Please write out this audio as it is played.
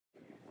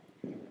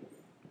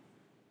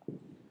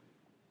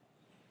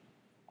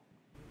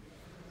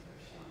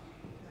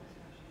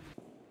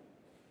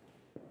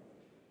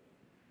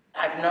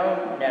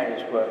known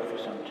Neri's work for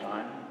some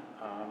time,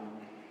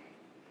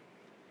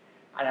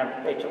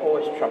 and it's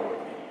always troubled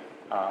me.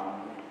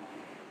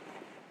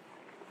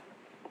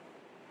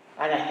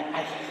 And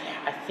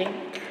I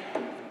think,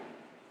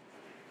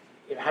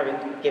 having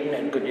given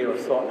it a good deal of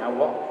thought now,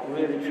 what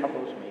really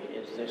troubles me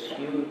is this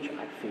huge,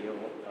 I feel,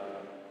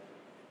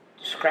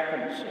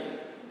 discrepancy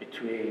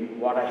between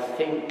what I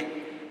think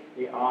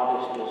the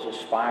artist is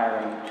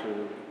aspiring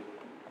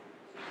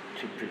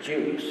to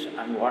produce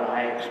and what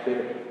I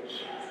experience.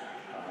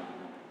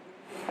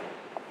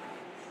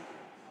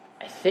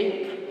 I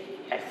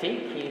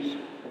think he's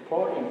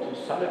purporting to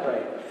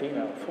celebrate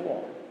female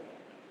form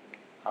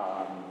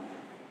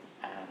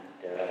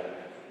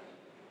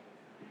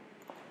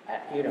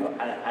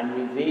and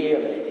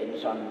reveal it in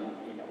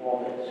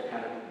all its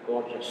kind of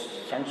gorgeous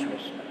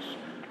sensuousness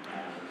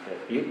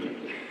and beauty,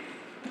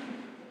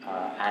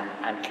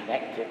 and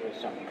connect it with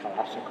some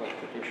classical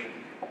tradition.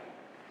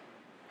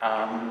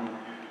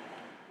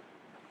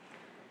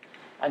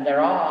 And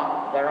there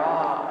are,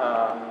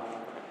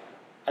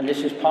 and this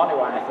is partly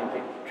why I think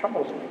it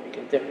troubles me,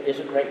 because there is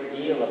a great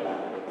deal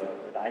about the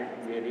work that I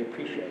really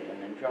appreciate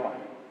and enjoy.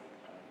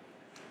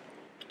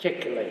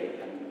 Particularly,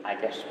 and I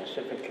guess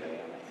specifically,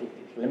 and I think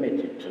it's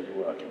limited to the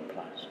work in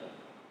plaster,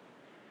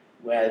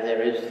 where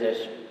there is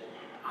this,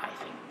 I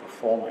think,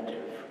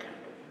 performative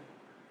kind of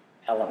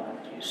element.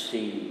 You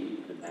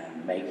see the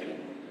man making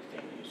the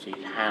thing, you see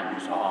his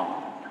hands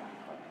on,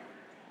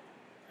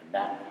 and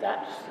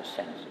that's the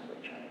sense in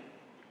which I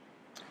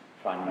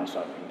find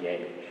myself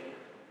engaged.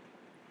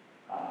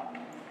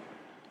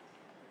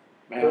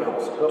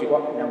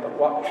 But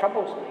what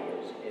troubles me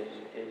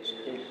is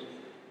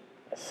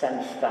a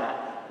sense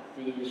that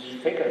these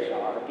figures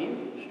are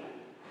abused,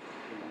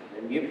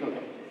 they're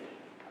mutilated,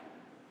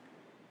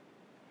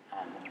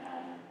 and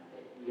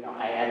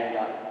I end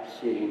up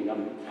seeing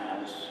them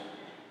as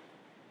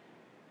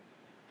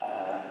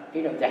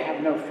they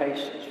have no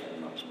faces for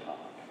the most part.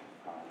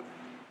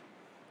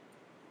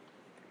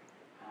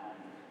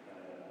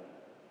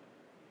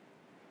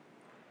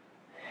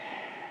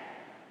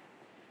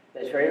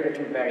 There's very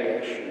little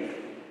variation.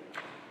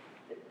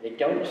 They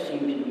don't seem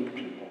to be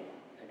people.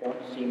 They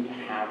don't seem to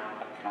have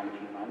a kind of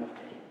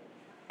humanity.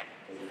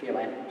 They feel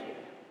empty.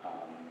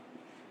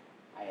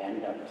 I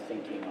end up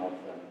thinking of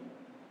them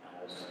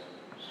as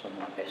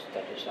somewhat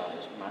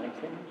aestheticized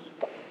mannequins.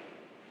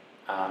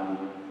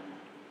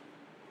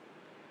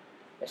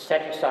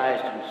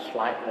 Aestheticized and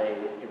slightly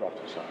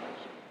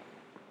eroticized.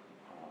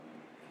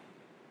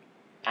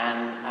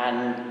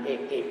 And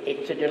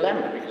it's a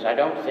dilemma, because I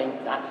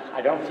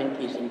don't think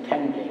he's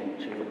intending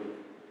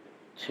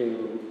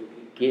to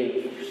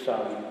give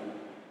some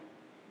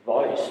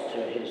voice to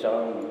his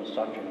own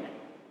misogyny,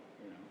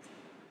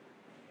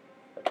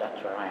 But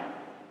that's where I am.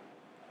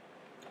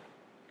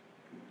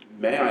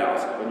 May I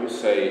ask, when you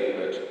say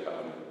that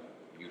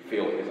you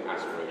feel his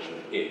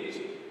aspiration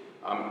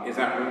is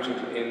that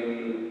rooted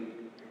in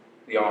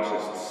the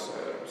artist's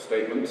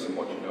statements and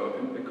what you know of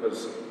him?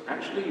 Because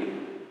actually,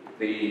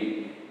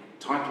 the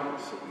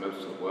titles of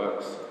most of the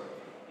works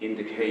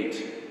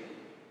indicate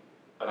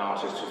an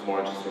artist who's more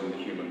interested in the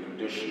human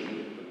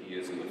condition than he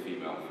is in the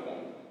female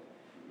form.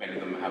 Many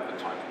of them have the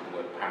title, the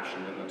word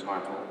passion in the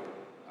title.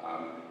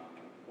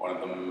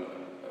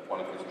 One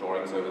of his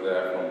drawings over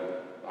there from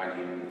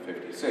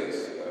 1956,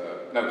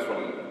 it's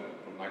from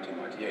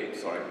 1998,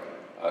 sorry.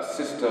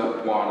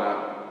 Sister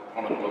Juana,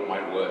 Chronicle of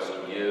My Worst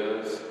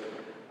Years.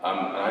 And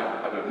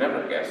I would have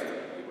never guessed that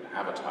he would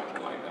have a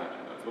title like that.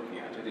 When I was looking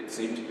at it, it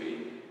seemed to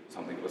be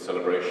something of a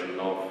celebration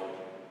of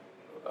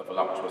a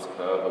voluptuous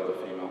curve of the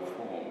female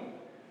form.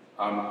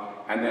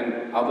 And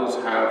then others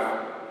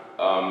have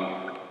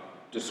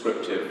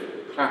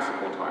descriptive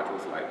classical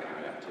titles like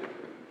caryatid,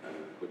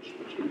 which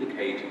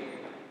indicate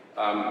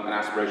an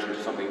aspiration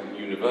to something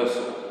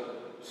universal.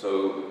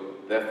 So,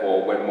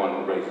 therefore, when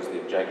one raises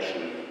the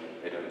objection,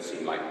 they don't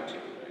seem like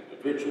particular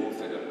individuals,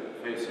 they don't have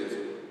faces.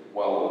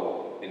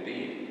 Well,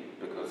 indeed,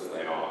 because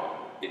they are.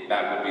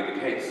 That would be the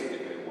case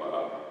if they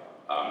were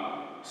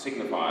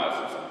signifiers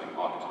of something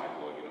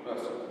archetypal or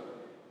universal.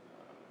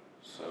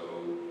 So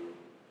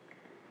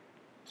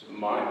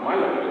my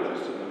level of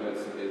interest in them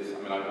is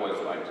I've always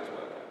liked his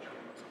work,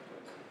 actually,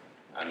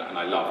 and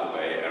I love the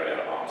Bay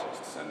Area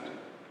artists, and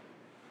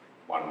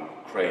one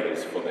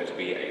craves for there to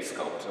be a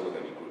sculptor with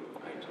any group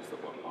of painters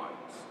that one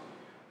likes.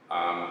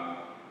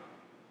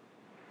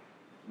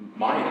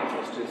 My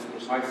interest is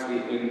precisely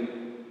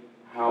in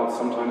how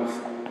sometimes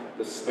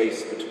the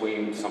space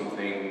between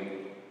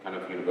something kind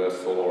of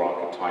universal or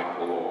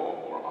archetypal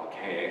or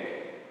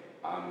archaic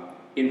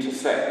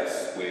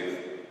intersects with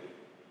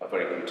a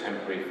very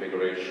contemporary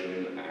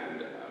figuration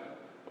and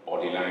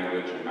body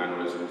language and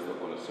mannerisms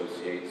that one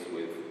associates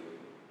with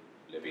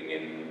living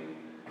in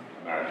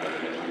America in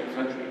the 20th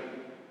century,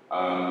 or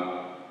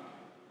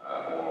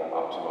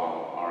up to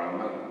our own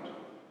moment.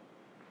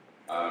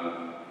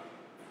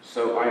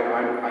 So I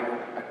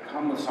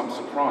come with some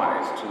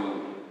surprise to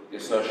the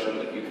assertion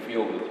that you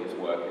feel that his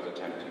work is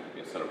attempting to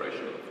be a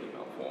celebration of the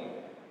female form.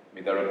 I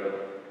mean, there are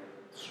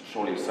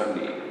surely so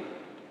many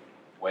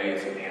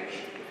ways in which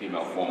the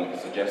female form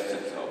suggests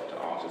itself to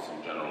artists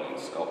in general and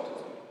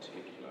sculptors in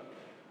particular,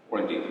 or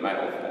indeed the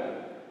male form,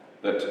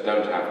 that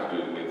don't have to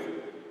do with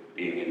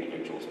being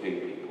individuals,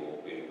 being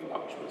people, being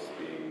voluptuous,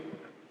 being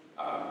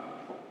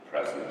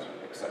present,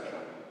 etc.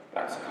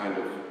 That's a kind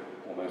of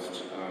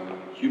almost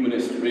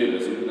humanist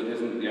realism that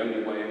isn't the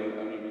only way and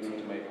only reason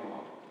to make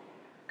art.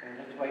 Okay,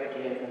 let's wait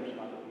to hear from some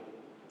other people.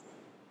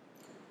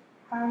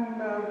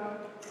 I'm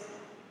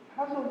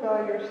puzzled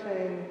by your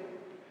saying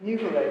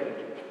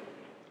mutilated,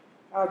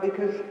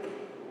 because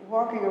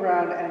walking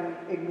around and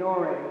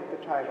ignoring the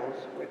titles,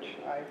 which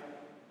I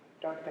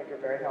don't think are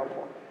very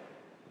helpful,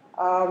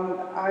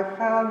 I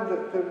found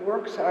that the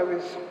works I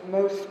was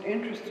most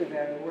interested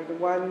in were the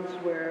ones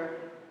where,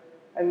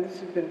 and this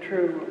has been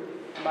true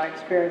in my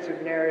experience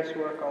of Neri's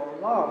work all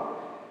along,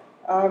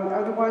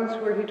 are the ones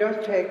where he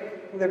does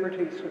take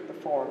liberties with the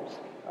forms,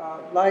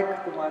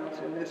 like the ones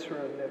in this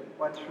room, the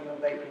ones from the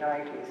late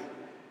 90s,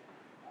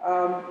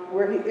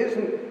 where he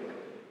isn't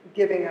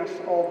giving us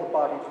all the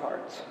body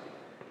parts,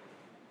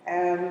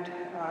 and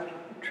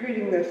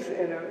treating this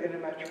in a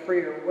much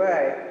freer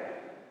way,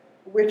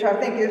 which I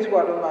think is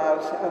what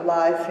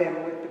allies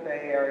him with the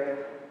Bay Area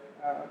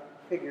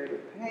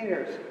figurative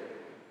painters,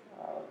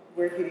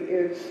 where he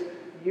is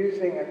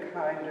using a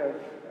kind of,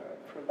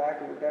 for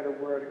lack of a better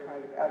word, a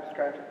kind of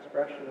abstract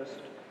expressionist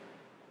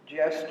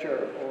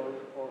gesture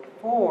or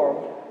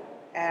form,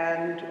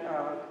 and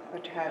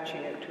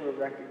attaching it to a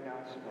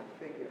recognizable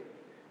figure.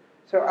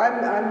 So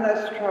I'm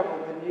less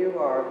troubled than you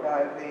are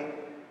by the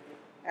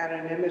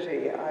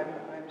anonymity.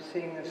 I'm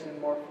seeing this in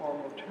more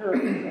formal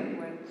terms. And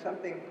when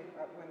the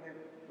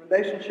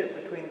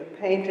relationship between the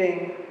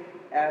painting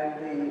and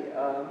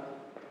the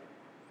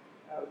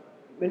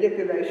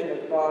manipulation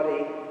of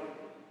body,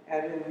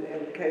 and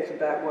in the case of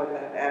that one,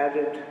 that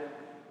added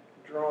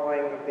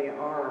drawing of the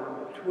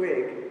arm, the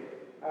twig,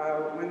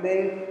 when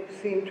they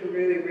seem to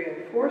really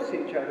reinforce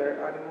each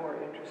other, I'm more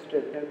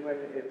interested than when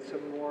it's a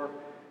more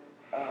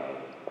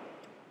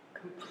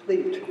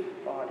complete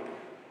body.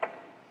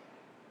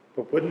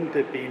 But wouldn't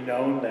it be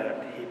known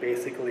that he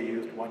basically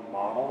used one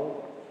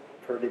model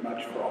pretty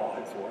much for all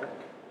his work?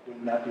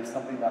 Wouldn't that be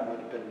something that would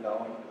have been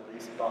known, at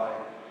least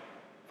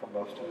for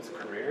most of his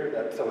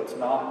career? So it's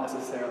not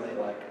necessarily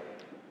like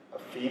a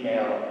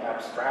female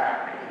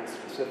abstract. It is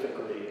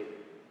specifically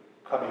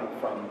coming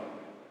from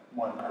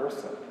one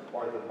person,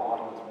 or the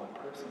model is one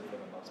person for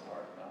the most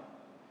part, no?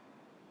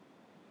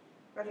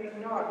 But he's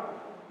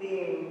not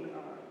being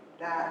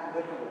that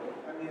literal.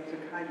 I mean, it's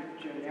a kind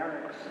of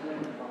generic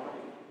slim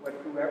body,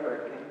 whoever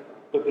it came from.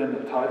 But then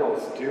the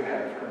titles do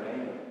have her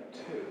name in it,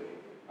 too.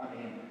 I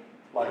mean,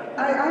 like...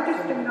 I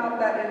just am not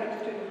that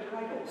interested in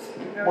titles.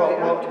 You know, well, they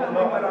don't tell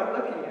me what I'm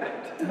looking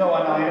at. No,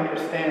 and I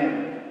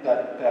understand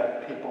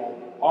that people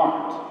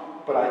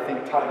aren't, but I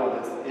think title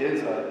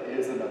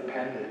is an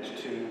appendage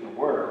to the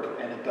work,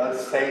 and it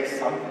does say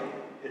something.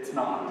 It's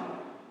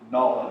not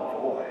null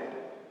and void.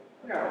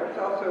 No, it's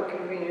also a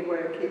convenient way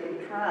of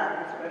keeping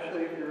track,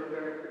 especially if you're a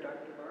very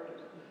productive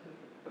artist.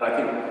 But I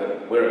think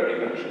that we're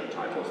only mentioning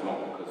titles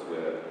not because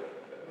we're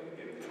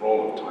in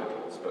thrall of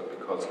titles, but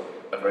because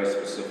a very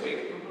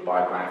specific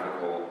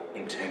biographical,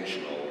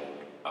 intentional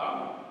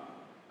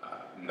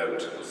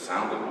note was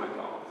sounded by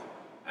Garth.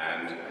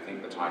 And I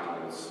think the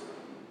titles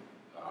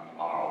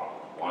are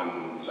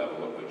one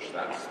level at which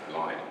that's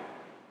belied.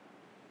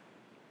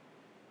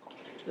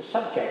 The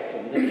subject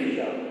in this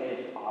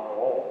show are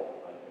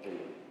all, I believe,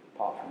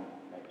 apart from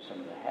maybe some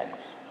of the heads,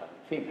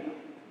 female.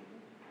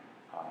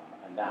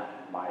 And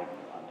that, my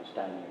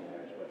understanding of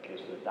Neri's work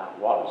is that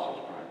was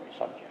his primary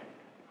subject.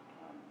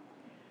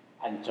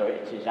 And so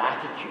it's his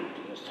attitude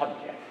to the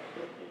subject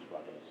that is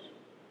what is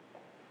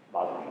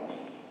bothering me.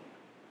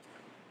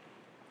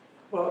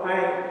 Well,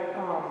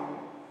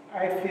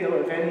 I feel,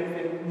 if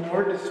anything,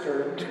 more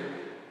disturbed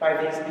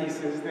by these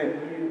pieces than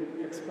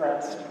you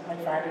expressed. I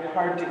find it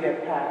hard to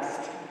get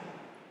past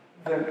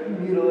the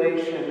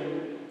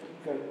mutilation,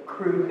 the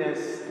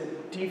crudeness, the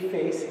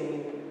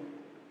defacing,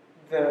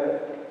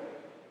 the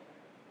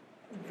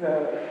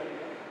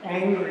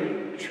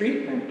angry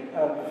treatment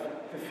of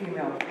the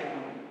female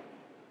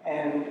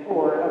form,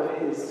 or of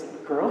his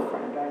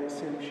girlfriend. I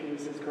assume she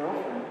was his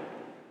girlfriend,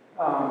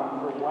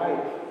 or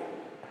wife.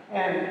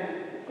 And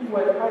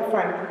what I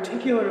find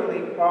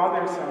particularly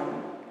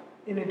bothersome,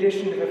 in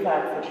addition to the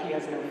fact that she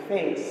has no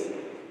face,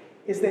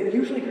 is that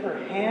usually her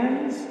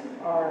hands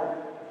are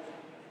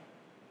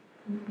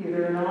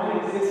either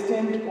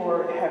non-existent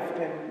or have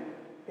been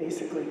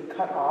basically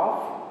cut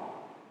off.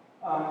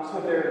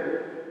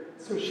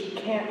 So she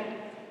can't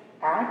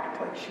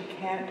act, like she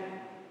can't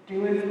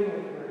do anything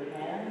with her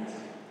hands.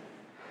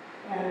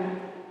 And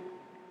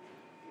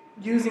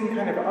using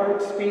kind of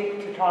art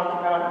speak to talk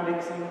about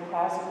mixing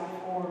classical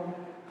form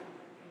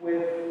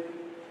with,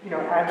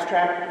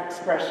 abstract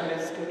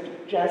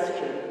expressionistic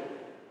gesture.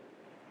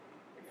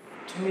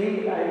 To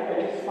me,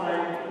 I just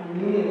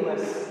find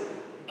meaningless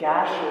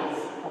gashes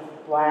of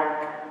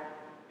black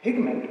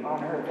pigment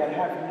on her that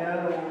have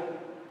no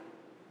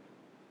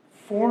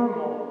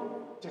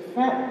formal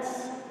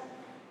defense.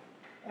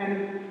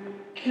 And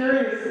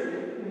curiously,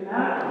 in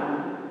that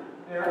one,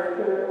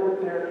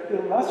 they're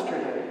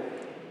illustrative,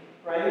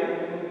 right?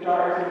 And the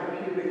dark in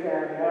the pubic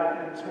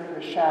area and sort of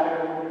a shadow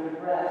over the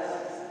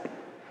breasts.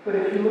 But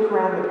if you look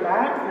around the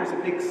back, there's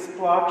a big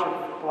splotch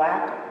of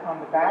black on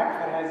the back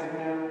that has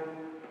no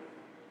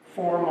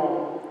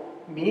formal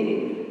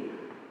meaning.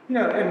 You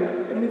know,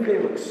 and I mean, they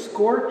look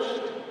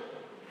scorched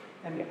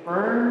and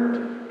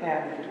burned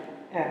and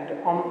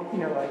you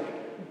know,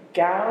 like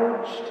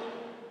gouged.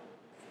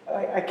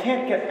 I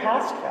can't get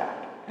past that.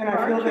 And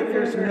I feel that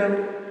there's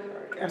no,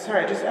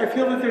 I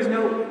feel that there's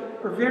no,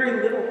 or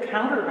very little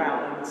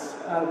counterbalance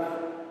of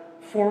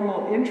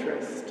formal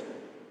interest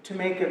to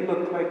make it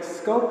look like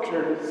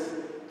sculptures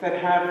that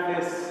have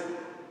this,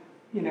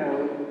 you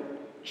know,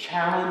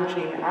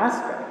 challenging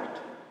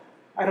aspect.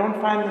 I don't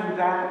find them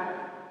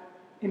that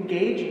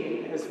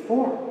engaging as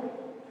form.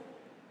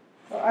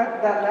 Well,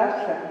 that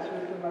last sentence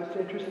was the most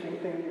interesting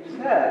thing you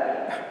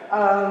said,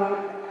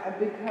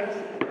 because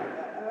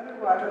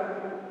otherwise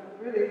I'm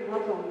really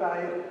puzzled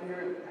by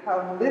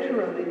how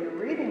literally you're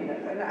reading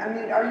this. And I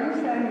mean, are you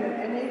saying that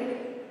any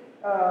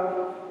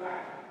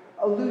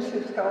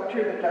elusive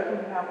sculpture that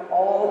doesn't have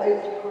all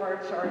its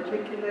parts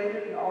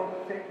articulated and all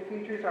the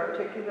features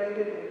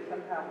articulated is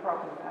somehow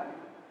problematic?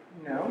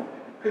 No.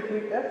 That's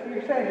what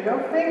you're saying. No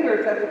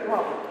fingers, that's a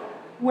problem.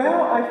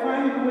 Well, I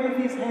find the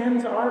way these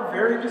hands are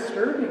very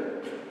disturbing.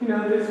 You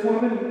know, this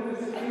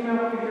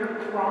female figure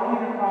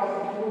crawling across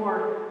the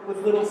floor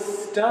with little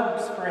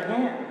stubs for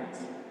hands.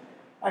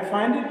 I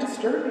find it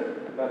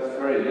disturbing. That's a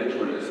very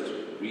literalist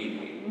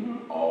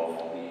reading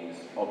of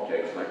these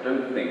objects. And I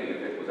don't think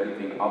if it was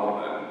anything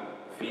other than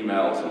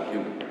females and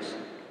humans,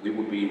 we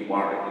would be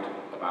worried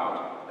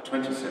about a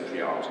 20th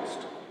century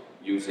artist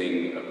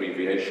using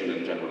abbreviation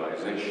and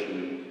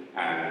generalization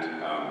and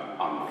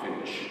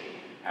unfinish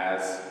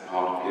as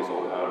part of his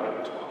or her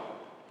repertoire.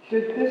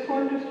 Did this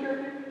one disturb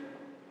you?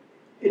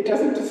 It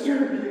doesn't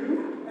disturb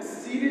you. A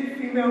seated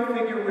female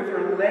figure with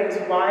her legs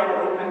wide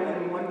open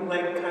and one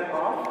leg cut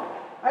off.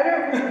 I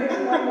don't read this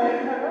one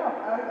leg cut off.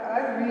 I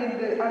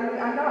read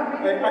I'm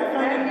not reading I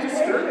find it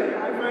disturbing.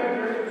 I find it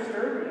very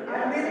disturbing.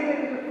 I'm reading it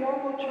as a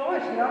formal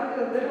choice, not as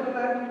a literal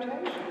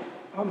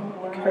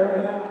amputation.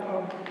 Karen,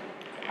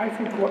 I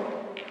think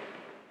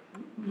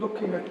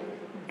looking at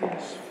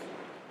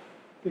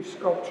these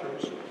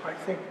sculptures, I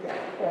think that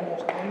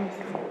almost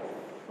anything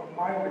from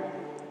my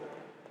review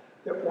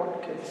that one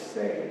can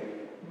say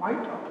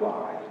might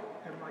apply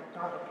and might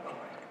not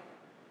apply.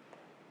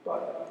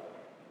 But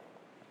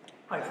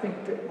I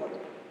think that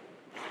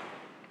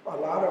what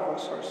a lot of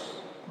us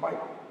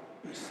might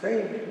be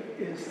saying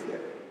is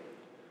that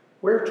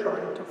we're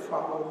trying to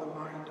follow the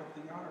mind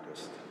of the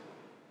artist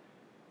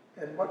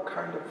and what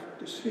kind of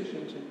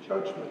decisions and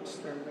judgments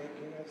they're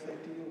making as they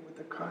deal with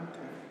the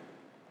content.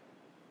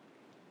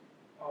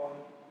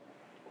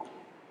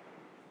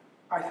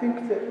 I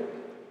think that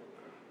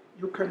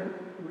you can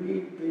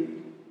read the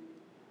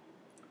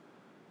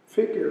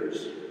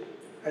figures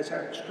as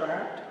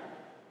abstract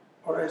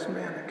or as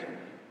mannequin.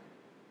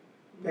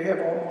 They have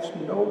almost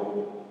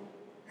no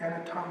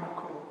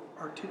anatomical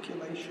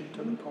articulation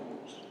to the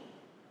pose.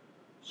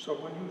 So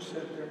when you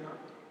said they're not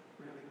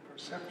really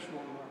perceptual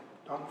or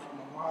done from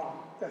a model,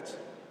 that's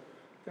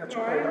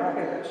quite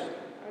obvious.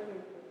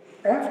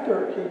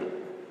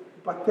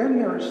 But then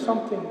there is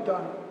something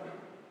done,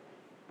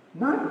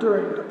 not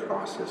during the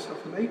process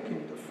of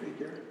making the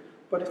figure,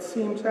 but it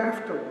seems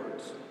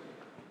afterwards.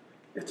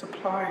 It's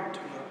applied to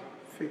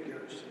the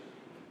figures.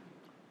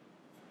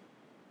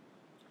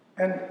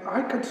 And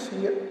I could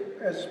see it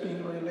as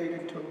being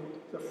related to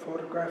the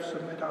photographs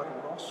of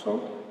Medaro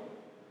Rosso,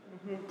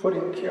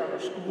 putting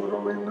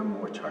chiaroscuro in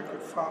them, which I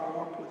could follow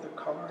up with the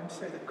color and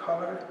say the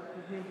color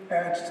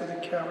adds to the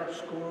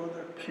chiaroscuro,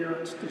 the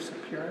appearance,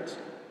 disappearance.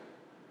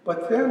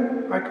 But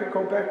then I could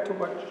go back to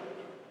what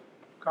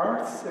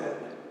Garth said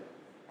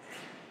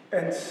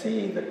and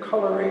see the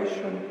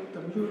coloration,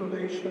 the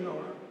mutilation,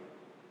 or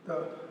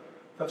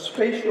the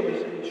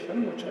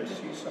spatialization, which I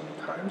see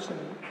sometimes, and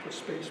the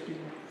space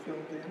being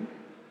filled in.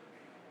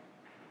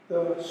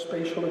 The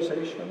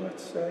spatialization,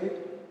 let's say,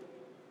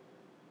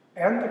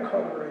 and the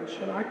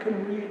coloration, I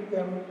can read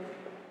them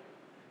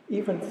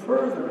even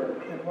further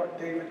in what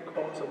David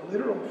calls a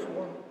literal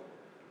form,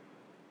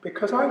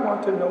 because I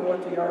want to know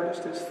what the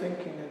artist is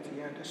thinking at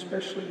the end,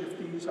 especially if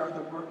these are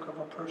the work of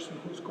a person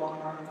who's gone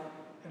on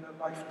in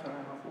a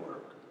lifetime of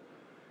work.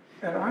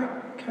 And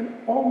I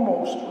can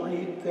almost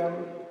read them,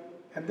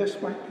 and this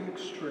might be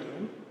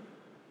extreme,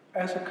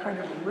 as a kind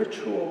of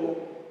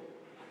ritual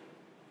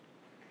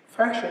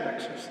fashion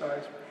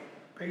exercise.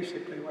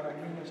 Basically what I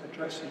mean is a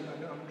dressing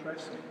and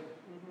undressing.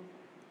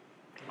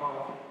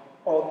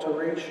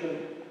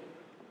 Alteration,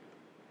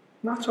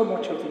 not so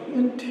much of the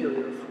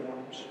interior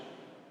forms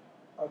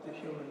of the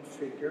human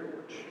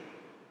figure,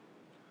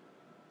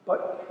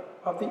 but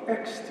of the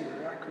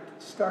exterior. I could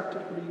start to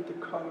read the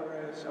color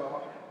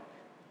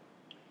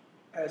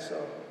as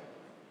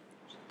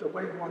the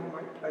way one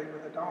might play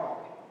with a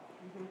doll.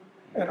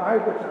 And I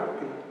would not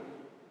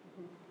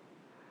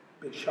be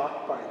be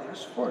shocked by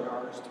this for an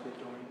artist to be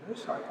doing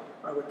this.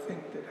 I would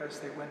think that as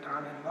they went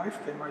on in life,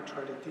 they might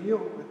try to deal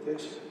with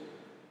this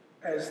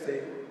as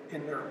they,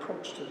 in their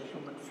approach to the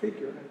human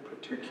figure in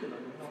particular,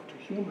 to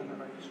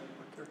humanize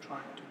what they're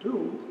trying to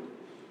do.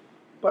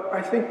 But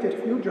I think that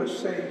if you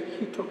just say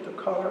he took the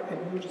color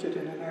and used it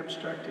in an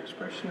abstract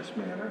expressionist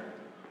manner,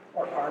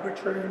 or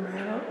arbitrary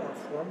manner, or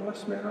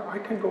formless manner, I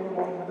can go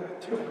along with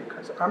that too,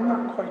 because I'm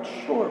not quite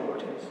sure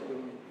what he's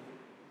doing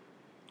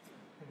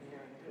in the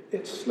end.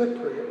 It's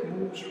slippery, it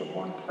moves from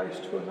one place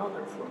to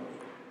another for me.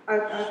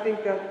 I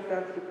think that's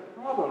the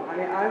problem. I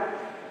mean,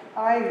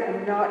 I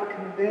am not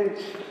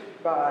convinced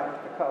by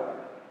the color.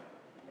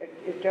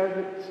 It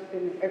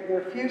doesn't, there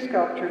are a few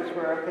sculptures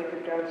where I think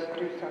it does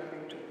do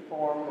something to the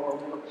form or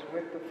works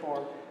with the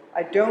form.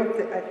 I don't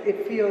think,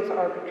 it feels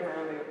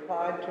arbitrarily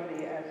applied to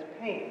me as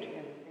paint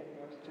in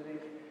most of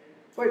these.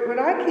 What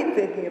I keep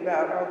thinking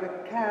about are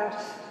the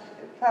casts,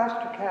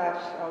 plaster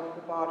casts of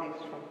the bodies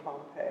from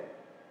Pompeii,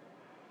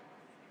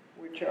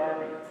 which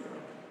are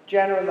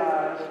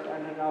generalized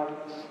and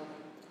anonymous.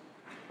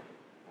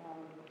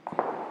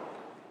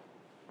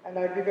 And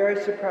I'd be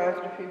very surprised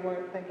if you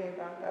weren't thinking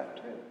about that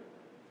too.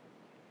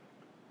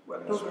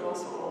 Well, those are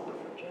also all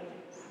different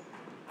genres.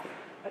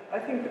 I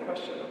think the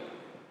question of,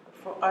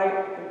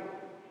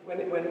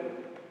 when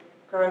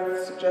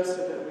Garth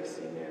suggested that we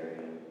see Neri,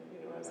 and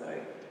as I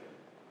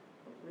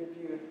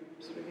reviewed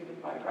sort of even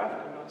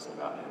biographical notes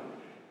about him,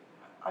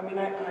 I mean,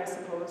 I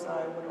suppose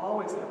I would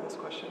always have this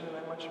question, and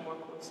I'm much more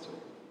close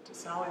to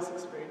Sally's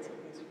experience of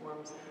these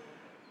forms.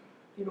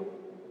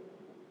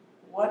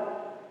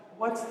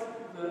 What's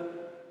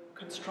the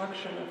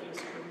construction of his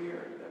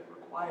career that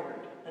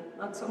required, and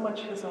not so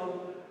much his own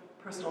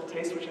personal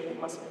taste, which I think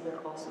must be there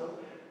also,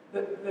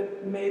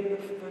 that made the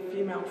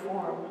female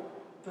form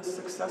the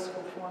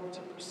successful form to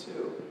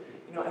pursue.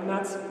 And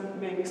that's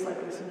maybe a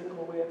slightly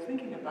cynical way of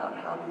thinking about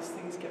how these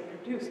things get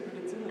produced, but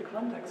it's in the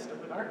context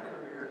of an art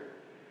career,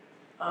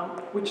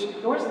 which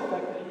ignores the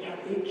fact that he had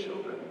 8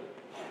 children,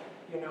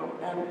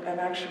 and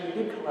actually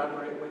did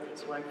collaborate with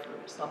his wife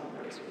for some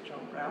years with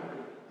Joan Brandt,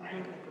 who I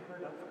had never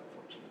heard of,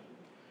 unfortunately.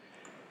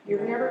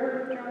 You've never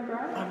heard of Joan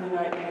Brandt? I mean,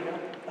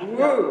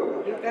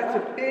 Whoa, that's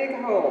a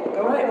big hole.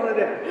 Go fill it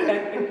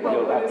in.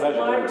 Well, it's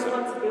my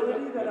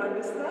responsibility that I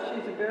missed that.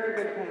 She's a very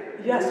good painter.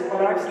 Yes,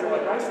 but I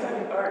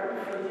studied art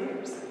for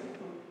years.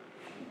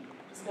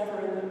 It's never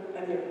in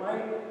any of my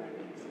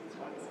reviews in the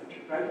 20th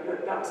century, right?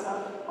 But that was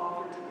not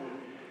offered to me.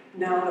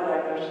 Now that I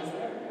know she's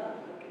there, yeah,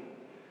 looking.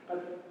 But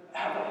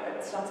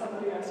it's not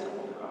somebody I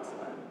stumbled across,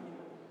 and I'm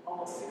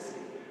almost 60.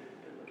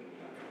 Been looking at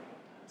that for a long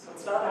time. So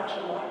it's not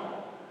actually my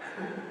home.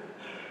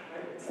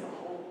 Right? It's the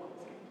whole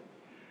thing.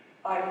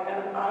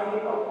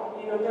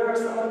 There are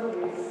some of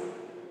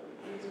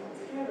these ones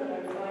here that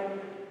I find,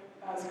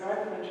 as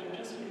Garth mentioned,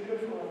 just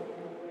beautiful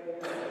in a way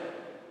that,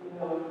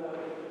 the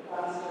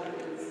plaster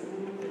is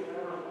moving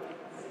around.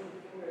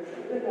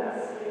 Within that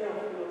scale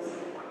feels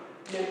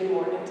maybe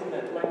more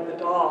intimate, like the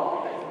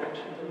doll that you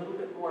mentioned, a little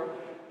bit more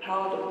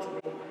palatable to me.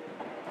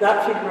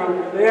 That figure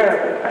over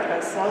there,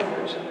 as Sally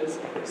mentioned, is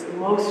the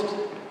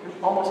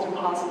almost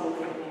impossible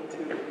for me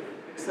to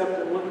accept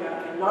and look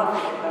at and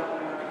not think about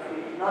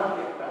biography, not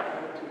think about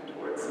attitude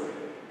towards the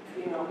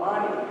female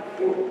body.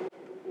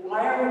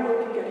 Why are we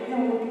looking at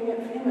him looking at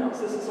females?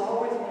 This is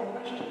always my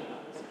question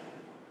about this.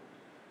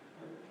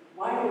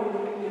 Why are we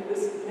looking at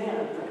this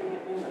man looking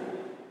at women?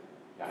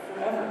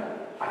 Forever.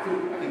 I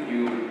think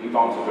you've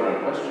answered your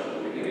own question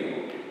at the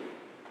beginning.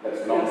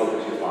 Let's not look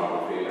at his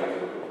biography,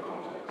 let's look at the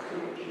context in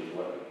which he's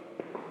working.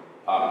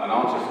 An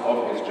artist of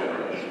his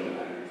generation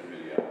and his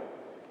milieu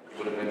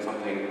would have been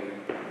something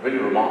really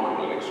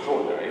remarkable and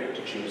extraordinary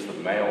to choose the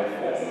male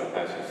form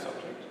as his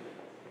subject.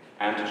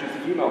 And to choose the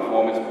female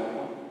form is,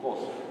 well, of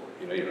course,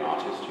 you're an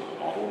artist, you're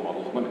a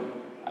models women.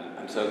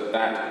 And so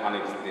that,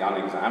 the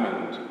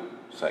unexamined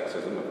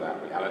sexism of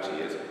that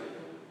reality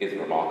is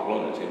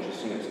remarkable, and it's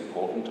interesting, it's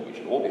important, and we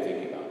should all be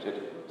thinking about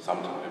it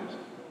sometimes.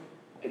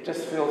 It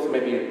just feels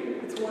maybe...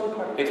 It's one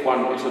part. It's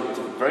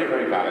a very,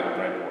 very valid and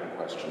very important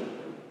question.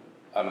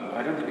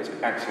 I don't think it's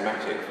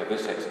axiomatic for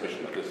this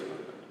exhibition at this moment.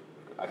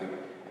 I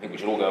think we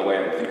should all go away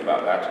and think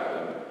about that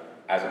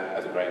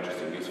as a very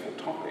interesting, useful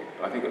topic.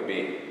 But I think it would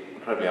be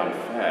incredibly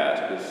unfair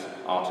to this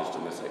artist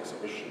in this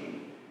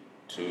exhibition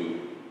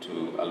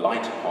to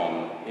alight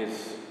upon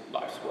his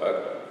life's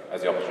work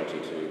as the opportunity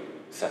to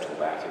settle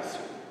that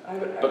issue.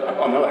 But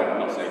on the other hand, I'm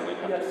not saying we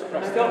have to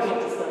suppress I don't mean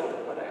to settle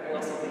it, but I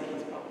also think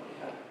he's probably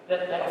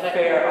had a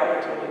fair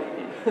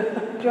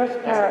opportunity. Just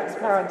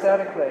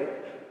parenthetically,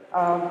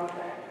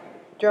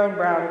 Joan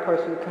Brown, of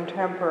course, is a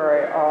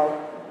contemporary of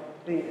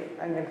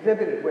and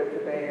exhibited with the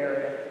Bay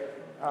Area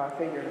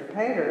figurative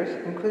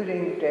painters,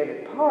 including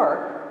David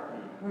Park,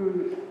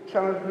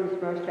 some of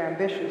whose most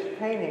ambitious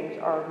paintings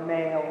are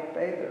male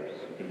bathers.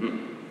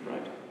 Mm-hmm.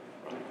 Right.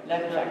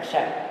 Let's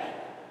accept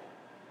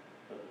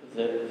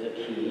that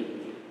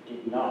he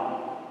did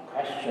not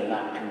question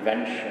that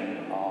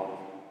convention of,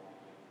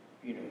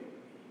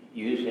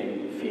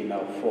 using the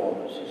female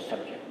form as his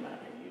subject matter,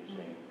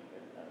 using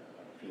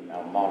a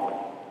female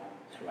model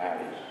throughout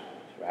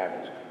throughout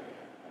his career.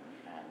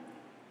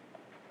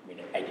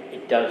 And I mean,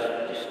 it does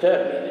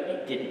disturb me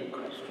that he didn't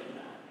question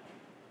that.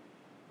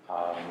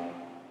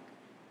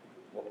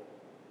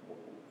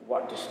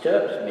 What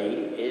disturbs me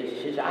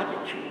is his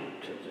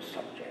attitude to the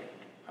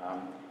subject.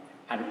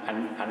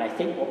 And I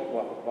think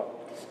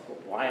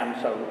why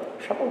I'm so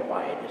troubled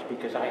by it is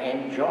because I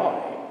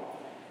enjoy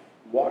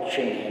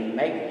watching him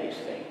make these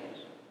things.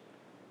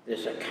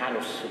 There's a kind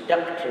of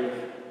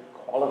seductive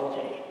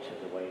quality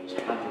to the way he's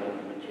handling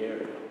the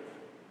material,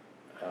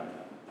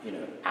 you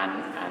know,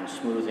 and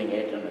smoothing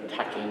it and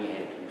attacking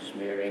it and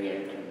smearing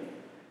it, and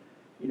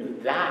you know,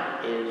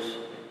 that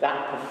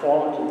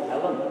performative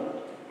element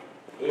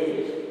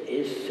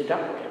is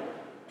seductive.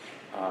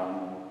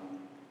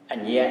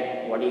 And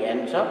yet what he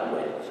ends up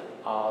with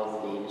are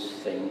these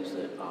things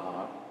that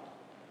are,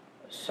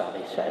 as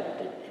Sally said,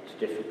 that it's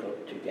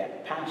difficult to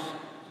get past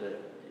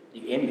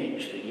the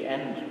image that he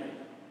ends with.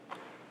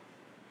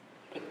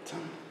 But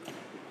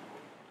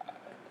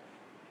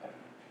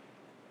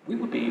we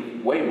would be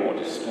way more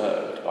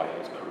disturbed by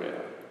his career,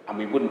 and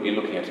we wouldn't be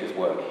looking at his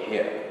work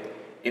here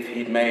if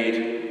he'd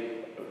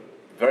made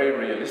very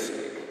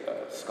realistic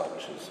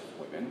sculptures of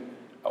women,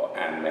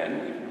 and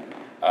men even,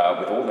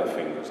 with all their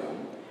fingers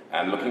on,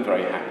 and looking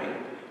very happy,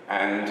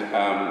 and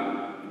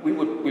we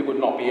would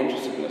not be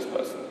interested in this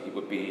person. He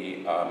would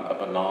be a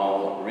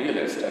banal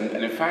realist, and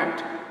in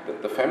fact,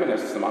 the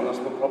feminists among us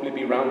would probably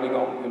be rounding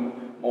on him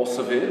more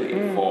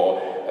severely for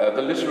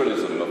the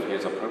literalism of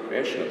his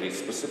appropriation of these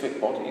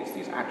specific bodies,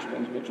 these actual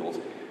individuals,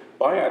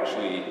 by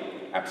actually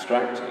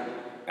abstracting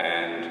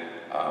and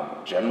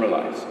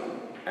generalizing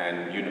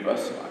and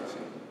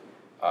universalizing.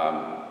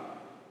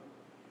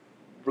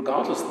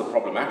 Regardless of the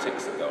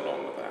problematics that go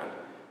along with that,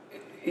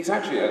 he's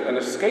actually an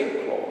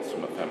escape clause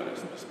from a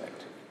feminist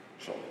perspective,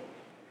 surely.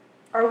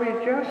 Are we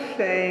just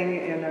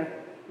saying in a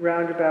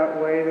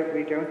roundabout way that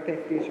we don't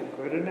think these are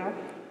good enough?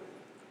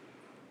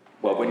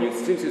 Well,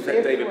 since you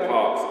said David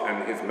Parks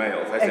and his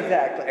males, I said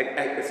exactly.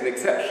 It's an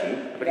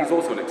exception, but he's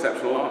also an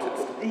exceptional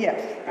artist.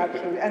 Yes,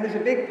 absolutely. And there's a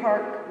big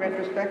park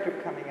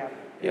retrospective coming up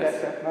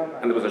at that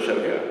moment. And there was a show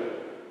here.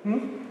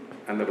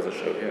 And there was a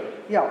show here.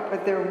 Yeah,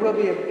 but there will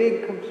be a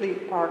big,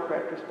 complete park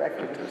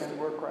retrospective that's in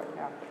work right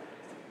now.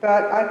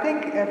 But I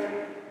think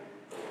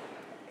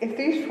if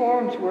these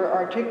forms were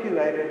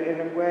articulated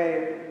in a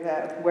way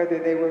that, whether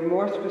they were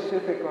more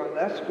specific or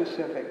less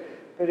specific,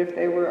 but if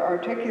they were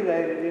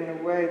articulated in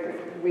a way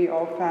that we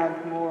all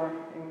found more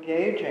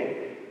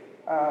engaging,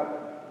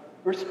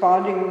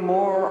 responding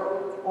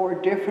more or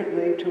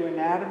differently to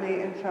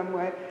anatomy in some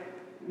way,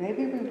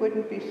 maybe we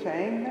wouldn't be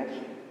saying this,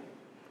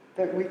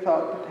 that we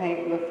thought the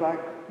paint looked like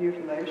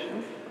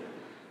mutilation.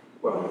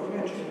 Well, you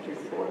mentioned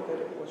before that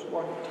it was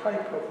one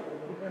type of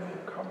women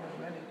come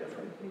in many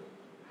different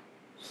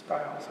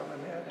styles of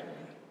anatomy.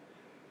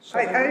 So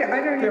I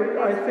don't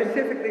know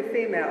specifically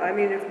female. I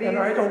mean, if these and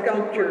I don't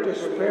think we're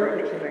sculptures were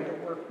disparaging the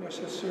work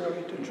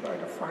necessarily to try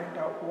to find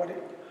out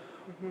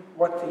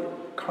what the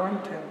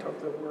content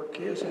of the work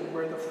is and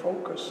where the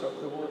focus of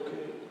the work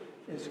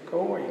is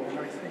going. And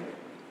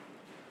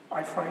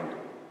I find,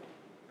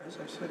 as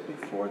I said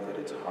before, that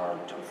it's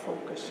hard to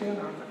focus in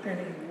on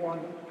any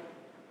one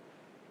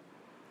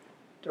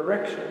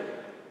direction.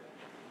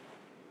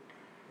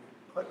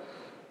 But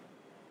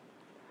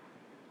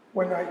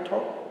when I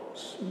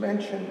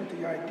mentioned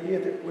the idea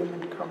that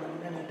women come in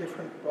many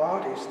different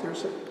bodies,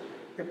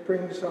 it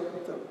brings up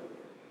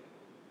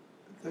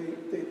the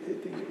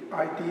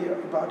idea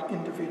about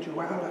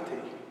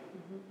individuality.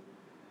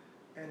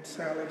 And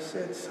Sally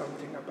said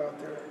something about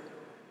their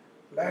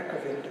lack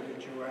of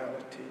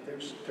individuality.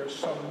 There's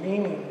some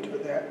meaning to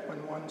that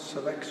when one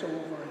selects over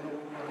and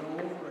over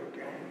and over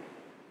again,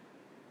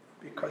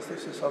 because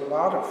this is a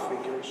lot of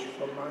figures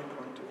from my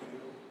point of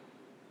view,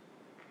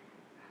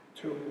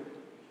 to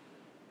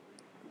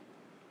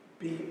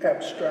be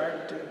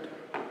abstracted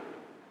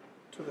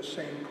to the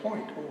same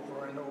point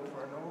over and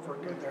over and over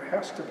again. There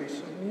has to be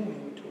some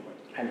meaning to it.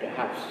 And to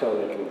have so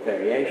little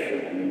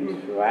variation. I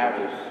mean, throughout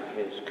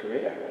his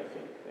career, I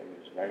think there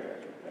was very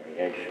little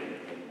variation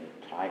in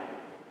the type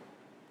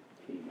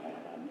of female.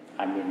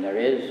 I mean, there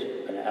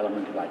is an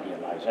element of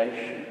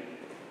idealization,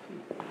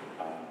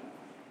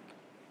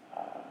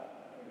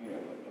 you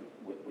know,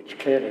 which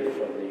clearly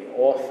for the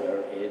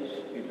author is,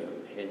 you know,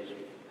 his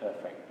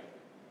perfect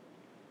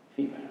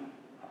female.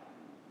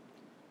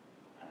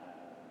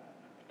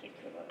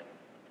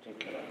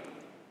 Particular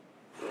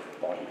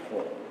body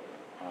form.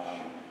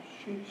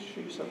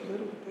 She's a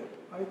little bit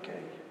like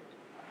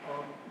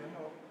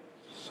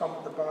some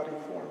of the body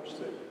forms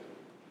that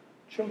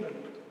children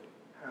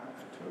have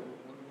too.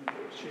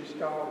 She's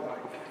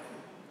doll-like.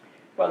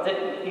 Well,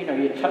 you know,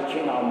 you're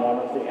touching on one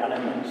of the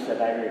elements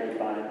that I really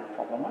find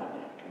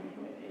problematic.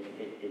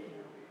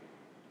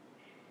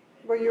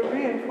 Well, you're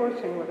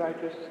reinforcing what I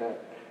just said.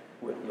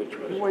 Which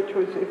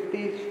was if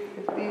these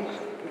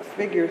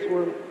figures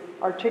were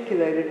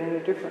articulated in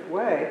a different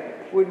way,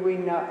 would we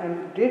not,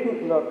 and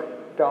didn't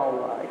look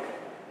doll-like?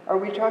 Are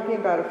we talking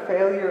about a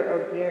failure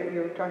of,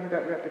 you're talking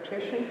about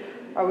repetition?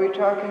 Are we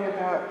talking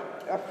about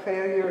a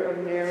failure of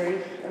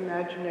Neri's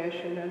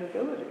imagination and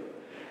ability?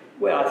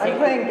 Well, I'm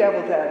playing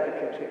devil's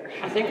advocate here.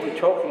 I think we're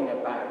talking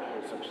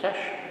about his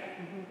obsession,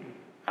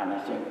 and I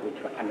think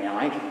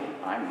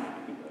I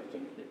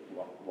think that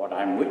what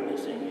I'm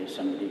witnessing is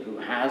somebody who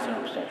has an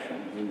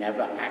obsession. He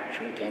never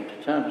actually came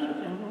to terms with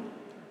it,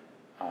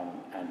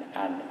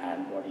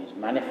 and what he's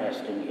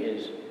manifesting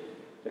is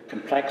the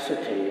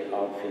complexity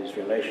of his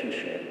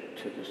relationship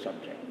to the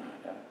subject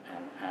matter,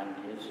 and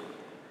his,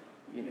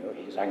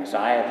 his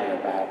anxiety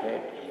about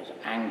it, his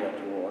anger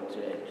towards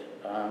it,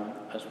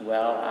 as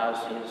well as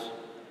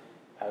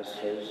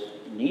his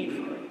need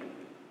for it.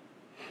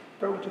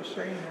 I was just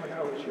saying when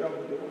I was young,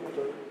 the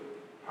older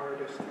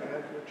artist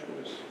had, which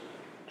was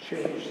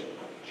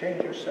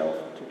change yourself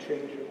to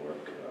change your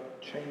work,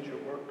 change your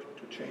work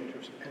to change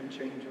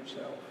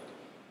yourself.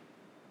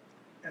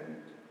 And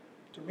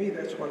to me,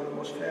 that's one of the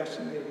most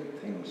fascinating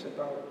things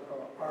about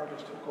an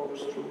artist who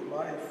goes through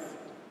life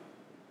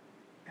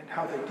and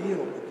how they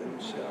deal with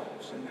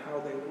themselves and how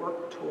they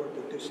work toward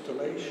the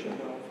distillation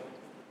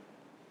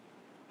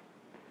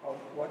of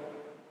what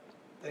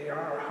they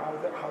are,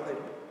 how they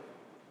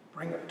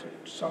bring it to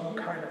some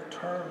kind of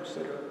terms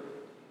that are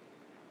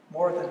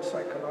more than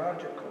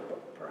psychological,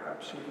 but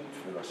perhaps even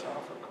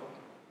philosophical.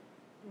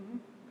 I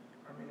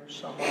mean, there's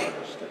some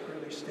artists that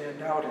really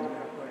stand out in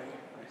that way,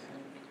 I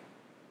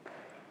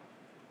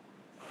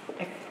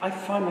think. I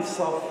find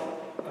myself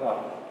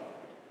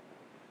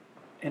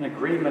in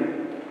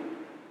agreement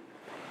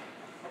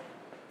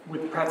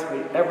with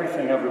practically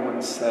everything everyone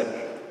has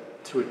said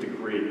to a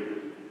degree.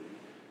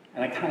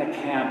 And I kind of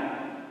can't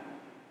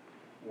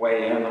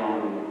weigh in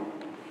on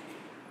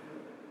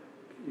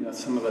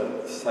some of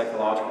the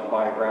psychological,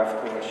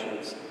 biographical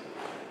issues.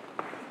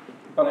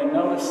 But I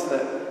noticed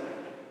that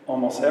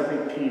almost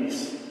every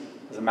piece,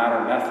 as a matter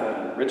of method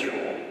and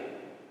ritual,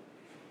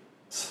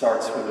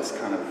 starts with this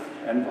kind of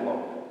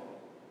envelope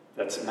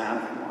that's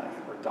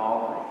mannequin-like or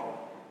doll-like.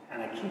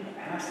 And I keep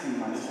asking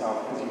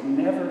myself, because you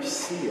never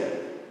see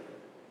it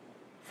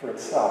for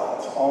itself.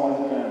 It's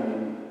always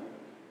been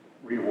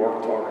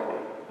reworked already.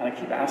 And I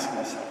keep asking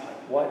myself,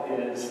 what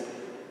is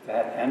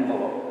that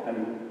envelope?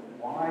 And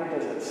why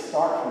does it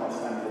start from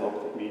this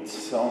envelope that needs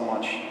so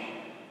much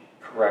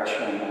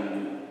correction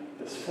and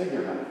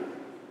disfigurement?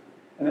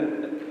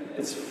 And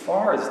as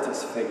far as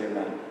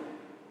disfigurement,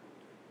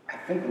 I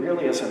think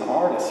really as an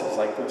artist, it's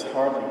like there's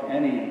hardly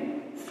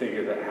any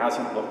figure that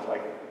hasn't looked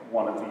like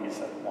one of these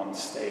at one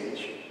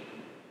stage.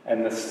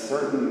 And this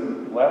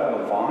certain level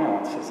of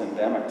violence is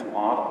endemic to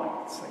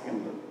modeling. It's like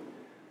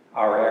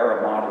our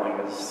era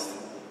modeling is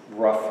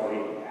roughly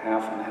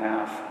half and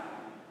half,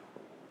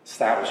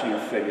 establishing a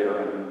figure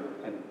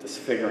and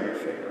disfiguring a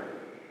figure.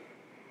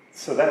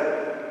 So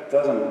that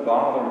doesn't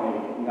bother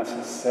me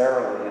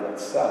necessarily in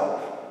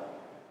itself,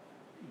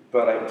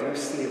 but I do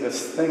see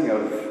this thing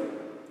of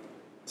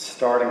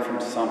starting from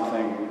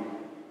something,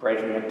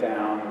 breaking it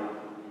down,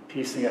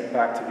 piecing it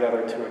back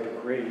together to a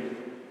degree,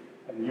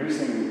 and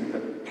using the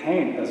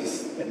paint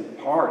in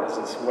part as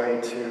this way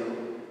to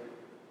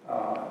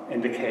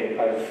indicate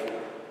I've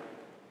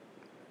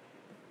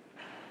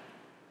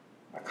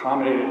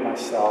accommodated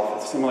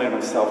myself, assimilated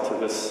myself to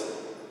this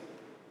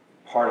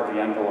part of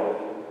the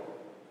envelope,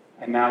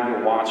 and now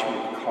you'll watch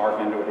me carve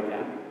into it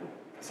again.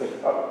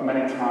 Because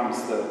many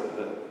times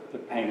the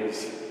paint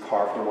is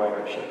carved away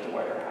or chipped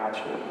away or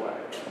hatched away.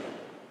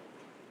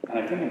 And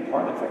I think in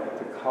part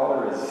the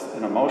color is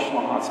an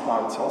emotional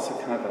hotspot. It's also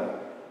kind of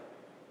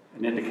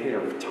an indicator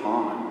of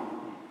time,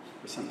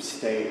 or some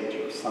stage,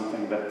 or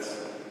something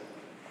that's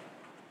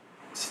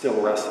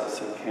still restless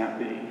and can't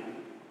be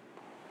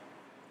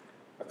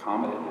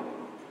accommodated.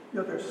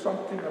 There's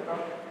something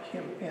about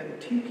him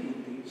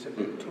antiquing these a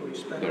bit too. He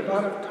spent a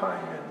lot of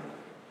time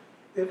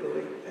in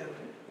Italy, and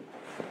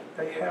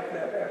they have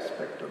that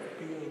aspect of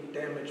being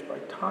damaged by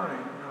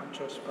time, not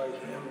just by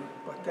him,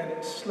 but then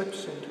it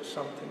slips into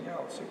something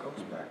else. It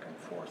goes back and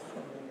forth for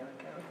me,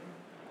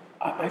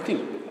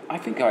 I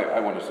think I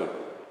want to sort of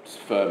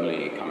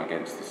firmly come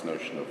against this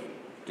notion of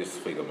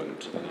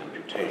disfigurement and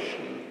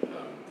amputation,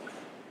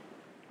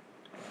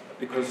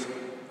 because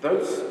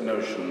those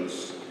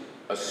notions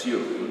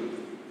assume,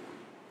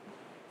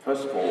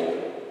 first of all,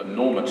 a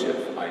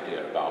normative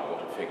idea about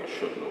what a figure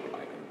should look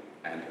like,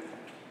 and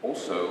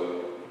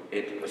also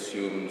it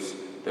assumes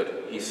that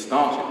he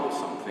started with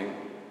something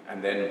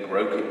and then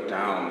broke it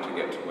down to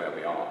get to where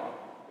we are,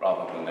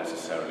 rather than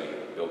necessarily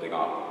building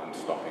up and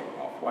stopping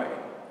halfway,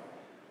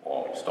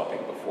 or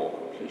stopping before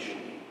completion.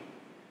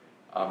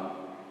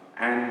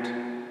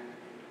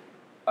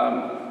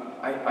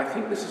 I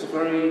think this is a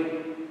very,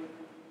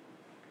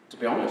 to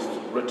be honest,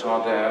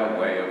 retarded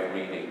way of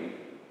reading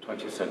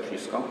 20th century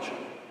sculpture.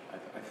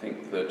 I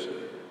think that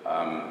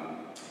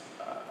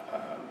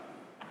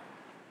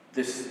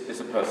this is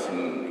a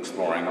person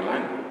exploring a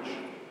language,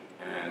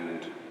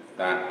 and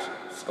that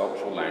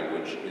sculptural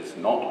language is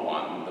not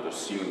one that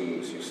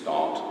assumes you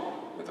start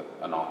with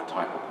an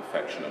archetypal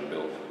perfection and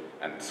build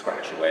and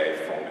scratch away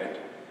from it,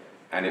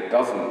 and it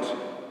doesn't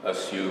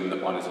assume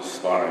that one is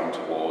aspiring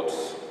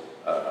towards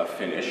a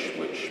finish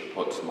which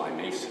puts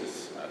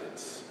mimesis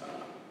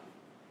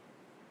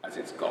as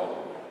its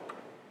goal.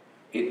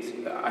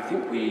 I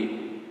think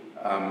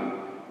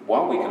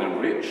while we can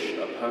enrich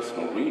a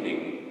personal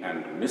reading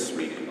and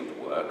misreading of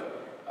the work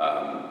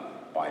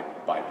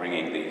by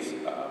bringing these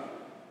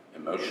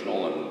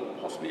emotional and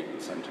possibly even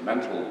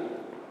sentimental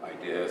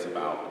ideas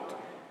about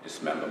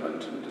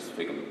dismemberment and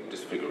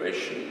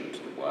disfiguration into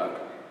the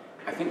work,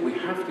 I think we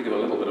have to give a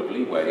little bit of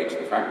leeway to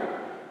the fact that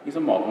he's a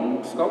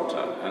modern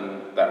sculptor,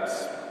 and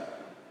that's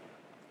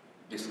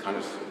this kind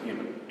of,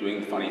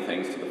 doing funny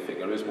things to the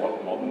figure is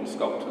what modern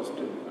sculptors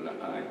do. And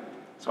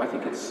so I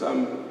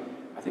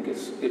think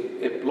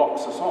it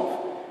blocks us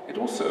off. It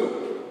also,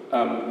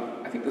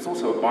 I think there's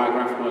also a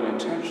biographical and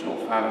intentional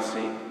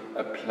fallacy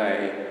at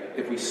play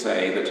if we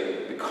say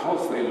that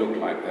because they look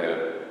like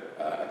they're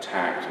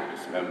attacked or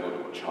dismembered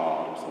or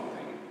charred or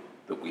something,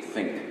 that we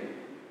think,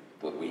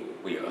 that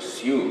we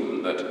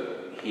assume that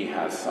he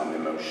has some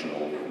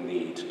emotional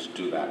need to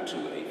do that to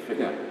a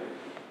figure.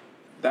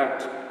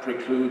 That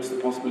precludes the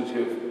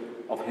possibility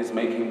of his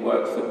making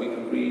works that we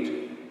can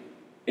read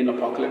in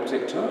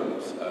apocalyptic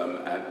terms,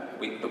 that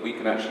we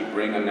can actually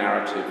bring a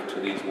narrative to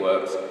these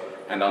works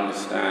and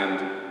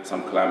understand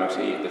some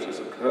calamity that has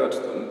occurred to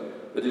them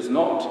that is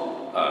not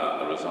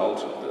a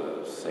result of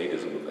the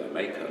sadism of their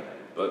maker,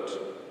 but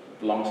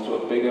belongs to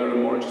a bigger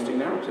and more interesting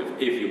narrative,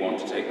 if you want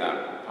to take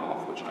that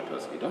path, which I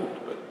personally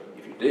don't. But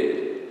if you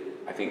did,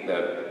 I think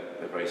they're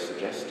very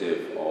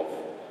suggestive of,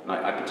 and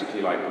I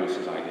particularly like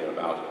Bruce's idea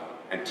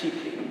about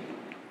antiquing,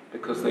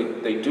 because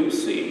they do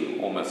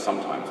seem almost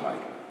sometimes like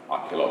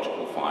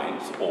archaeological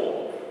finds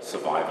or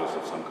survivors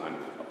of some kind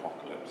of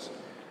apocalypse.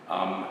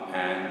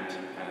 And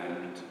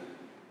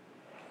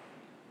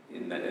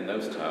in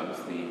those terms,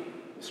 the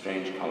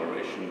strange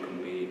coloration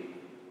can be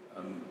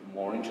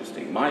more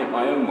interesting.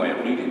 My own way of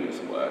reading this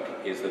work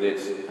is that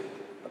it's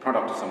a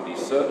product of somebody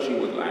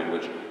searching with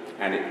language,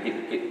 and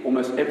it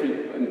almost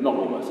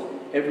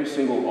every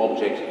single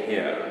object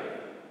here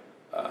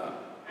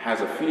has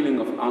a feeling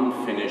of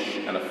unfinished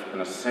and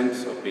a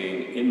sense of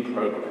being in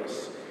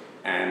progress,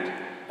 and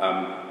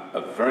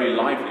a very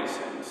lively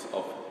sense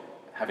of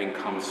having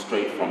come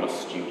straight from a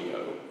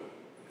studio,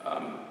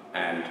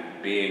 and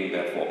being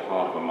therefore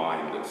part of a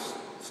mind that's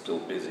still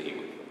busy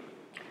with them.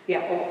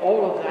 Yeah,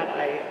 all of that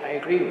I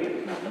agree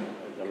with.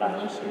 The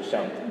last you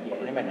said, yeah,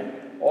 in a minute.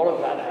 All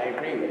of that I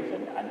agree with,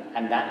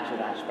 and that's an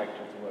aspect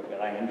of the work that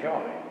I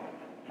enjoy,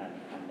 and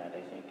that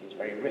I think is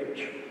very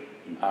rich.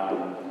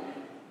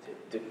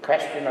 The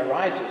question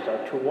arises,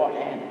 though, to what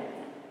end?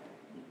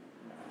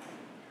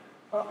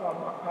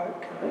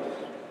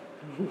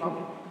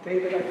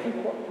 David, I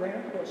think what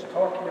Brandt was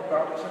talking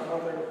about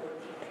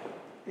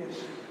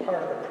is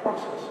part of the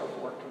process of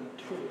working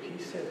too. He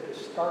said to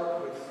start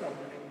with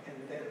something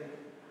and then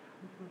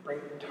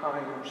bring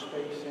time or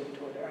space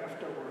into it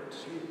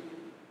afterwards.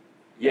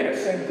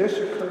 Yes. And this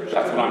occurs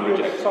That's to what I'm me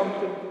rejecting. as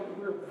something that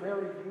we're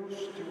very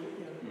used to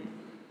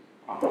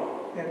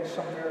in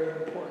some very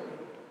important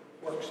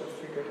works of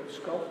figurative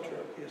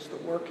sculpture, is the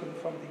working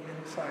from the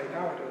inside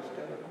out, as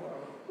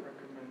Delacroix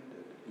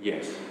recommended.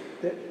 Yes.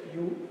 That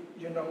you're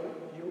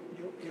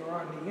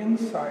on the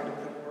inside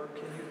of the work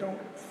and you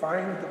don't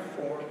find the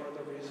form or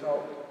the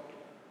result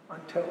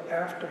until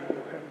after you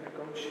have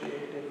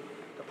negotiated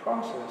the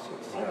process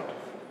itself.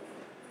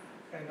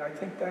 And I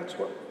think that's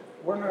what,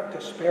 we're not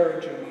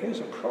disparaging his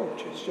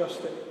approach, it's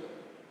just that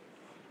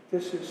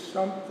this is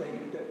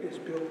something that is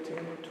built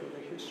into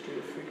the history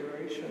of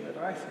figuration that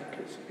I think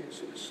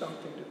is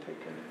something to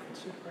take into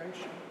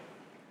consideration.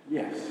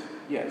 Yes.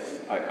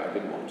 I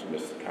didn't want to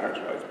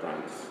mischaracterize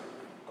Brandt's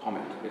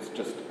comment. It's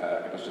just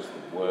it was just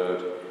the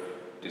word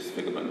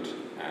disfigurement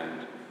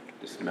and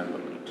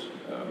dismemberment.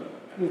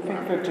 You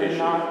think that they're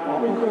not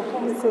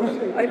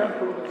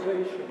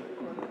Temporalization,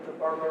 the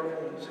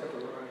barbarians have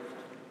arrived.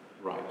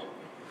 Right.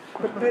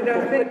 But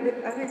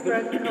I think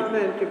Brett's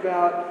comment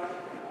about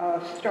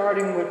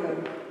starting with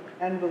an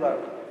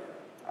envelope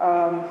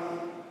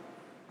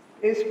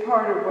is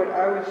part of what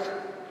I was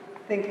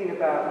thinking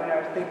about when I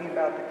was thinking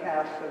about the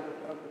cast of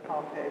the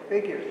Pompeii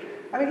figures.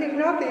 I mean, he's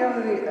not the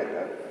only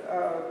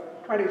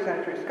 20th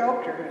century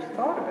sculptor who's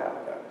thought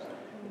about those.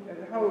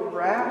 There's a whole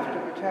raft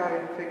of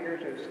Italian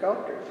figurative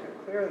sculptors who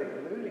clearly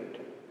alluding to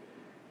them.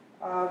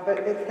 But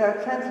it's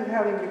that sense of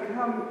having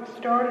become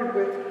started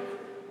with,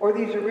 or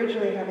these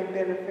originally having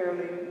been a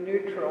fairly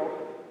neutral,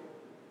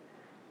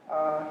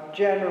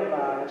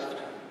 generalized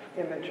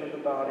image of the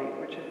body,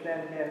 which has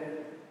then been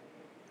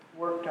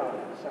worked on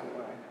in some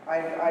way.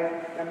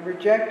 I'm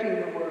rejecting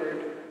the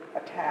word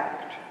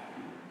attacked.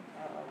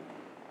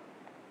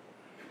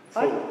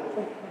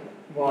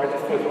 Well, I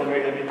just was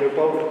wondering, I mean, they're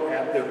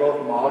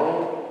both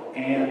modeled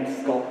and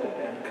sculpted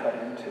and cut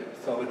into.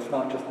 So it's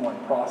not just one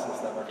process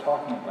that we're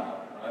talking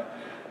about, right?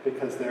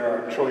 Because there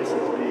are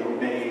choices being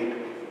made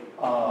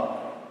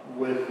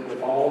with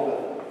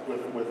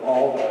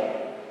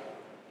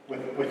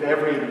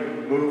every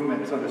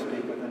movement, so to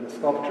speak, within the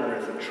sculpture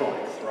is a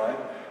choice, right?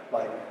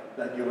 Like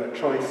that you have a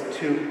choice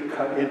to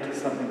cut into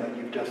something that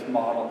you've just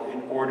modeled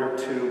in order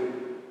to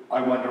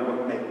I wonder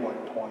what make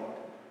what point,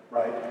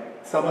 right?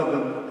 Some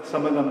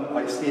of them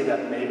I see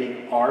that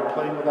maybe are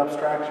playing with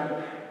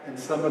abstraction, and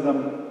some of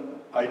them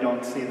I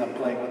don't see them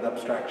playing with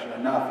abstraction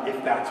enough,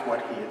 if that's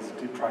what he is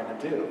trying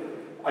to do.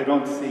 I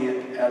don't see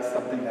it as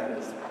something that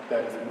is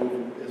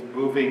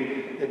moving.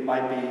 It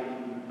might be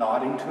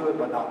nodding to it,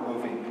 but not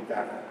moving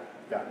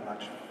that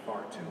much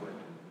far to it,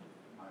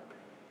 in my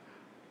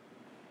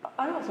opinion.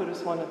 I also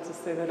just wanted to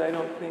say that I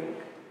don't think,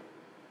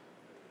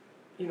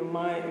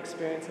 my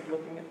experience of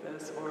looking at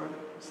this, or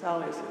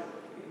Sally's,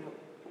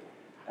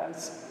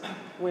 as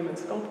women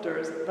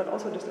sculptors, but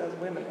also just as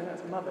women and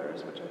as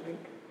mothers, which I think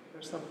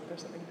there's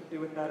something to do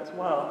with that as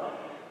well,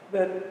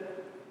 that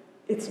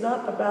it's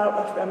not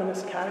about a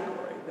feminist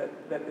category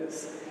that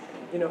is,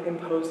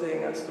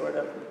 imposing a sort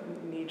of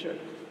knee-jerk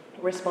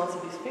response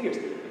to these figures.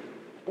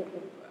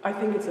 I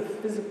think it's a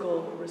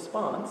physical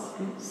response,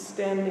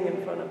 standing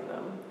in front of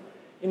them.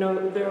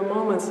 There are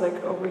moments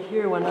like over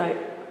here when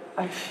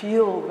I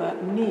feel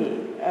that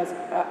knee as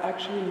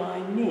actually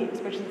my knee,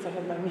 especially since I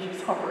had my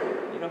knees operated.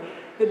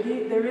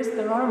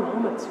 There are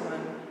moments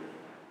when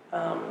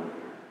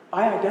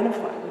I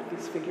identify with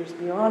these figures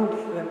beyond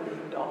them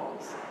being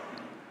dolls.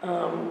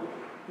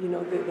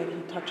 That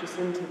he touches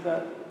into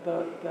the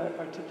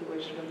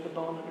articulation of the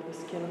bone under the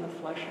skin and the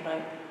flesh, and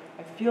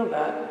I feel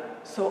that.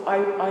 So I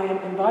am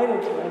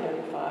invited to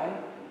identify,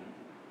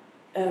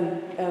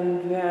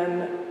 and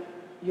then,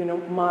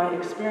 my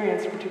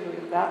experience, particularly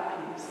of that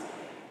piece,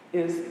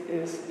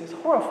 is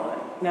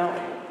horrifying. Now,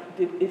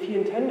 if he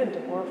intended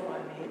to horrify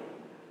me,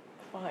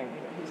 fine,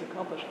 he's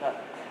accomplished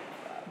that.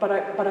 But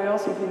I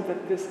also think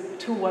that this,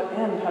 to what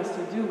end, has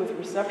to do with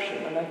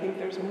reception, and I think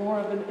there's more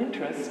of an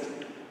interest,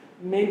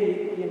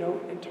 maybe,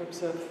 in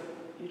terms of,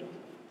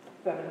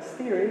 feminist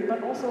theory,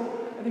 but also,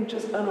 I think,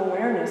 just an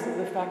awareness of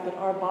the fact that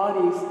our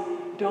bodies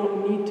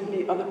don't need to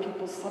be other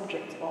people's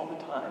subjects all the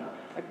time.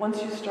 Like,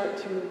 once you start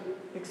to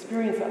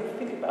experience that and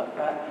think about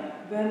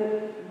that,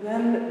 then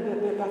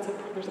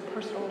there's a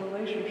personal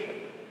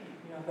relationship,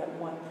 that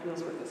one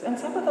feels with this. And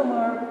some of them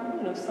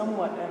are,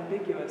 somewhat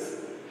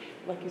ambiguous.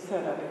 Like you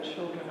said, are they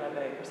children,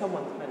 or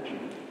someone's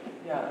mentioned,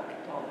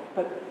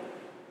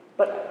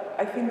 but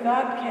I think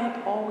that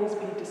can't always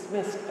be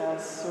dismissed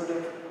as sort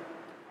of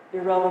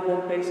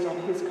irrelevant based on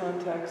his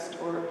context,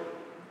 or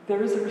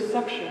there is a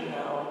reception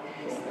now of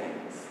these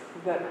things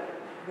that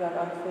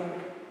I think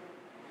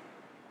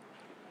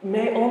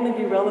may only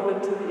be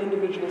relevant to the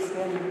individual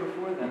standing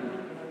before them.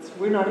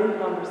 We're not in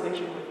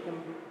conversation with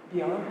him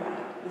beyond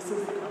that. This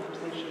is the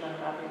conversation I'm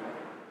having with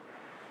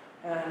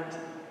him. And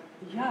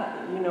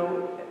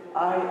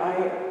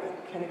I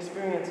can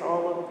experience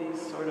all of these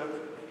sort of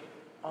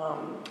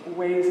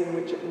ways in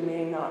which it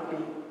may not be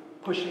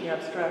pushing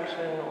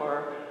abstraction,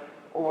 or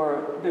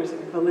there's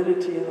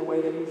validity in the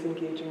way that he's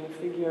engaging the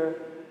figure.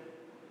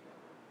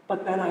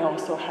 But then I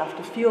also have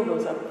to feel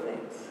those other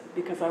things,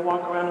 because I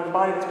walk around in a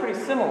body that's pretty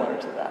similar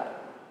to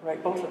that,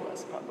 right? Both of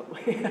us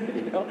probably,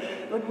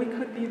 like we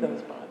could be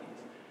those bodies.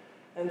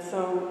 And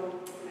so,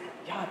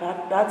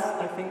 that's,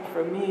 I think,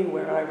 for me,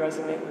 where I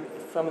resonate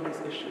with some of these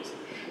issues.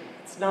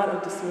 It's not a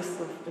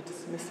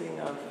dismissing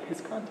of his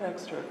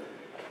context or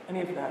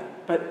any of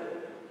that,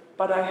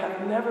 but I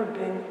have never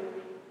been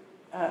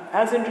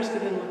as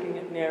interested in looking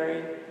at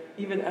Neri,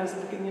 even as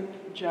looking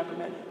at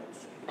Giacometti, let's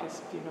say.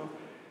 Just,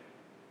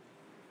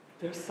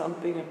 there's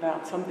something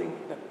about something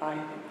that I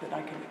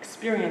can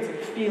experience and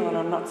feel, and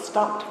I'm not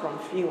stopped from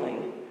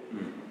feeling.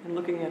 And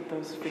looking at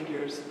those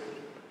figures,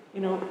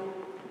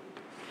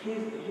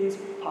 he's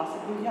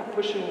possibly,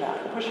 pushing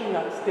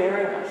us,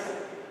 daring us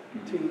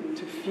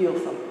to feel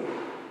something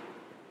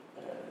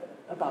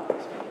about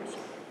those figures.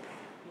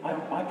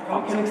 My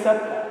problem can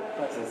accept that,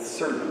 but it's a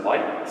certain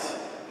lightness.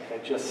 I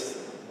just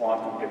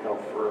want them to go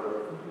further.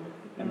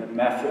 And the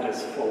method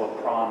is full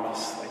of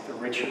promise, like the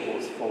ritual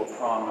is full of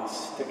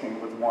promise,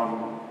 sticking with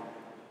one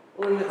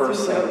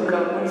person.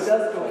 When he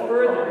does go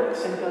further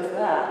and does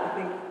that, I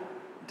think,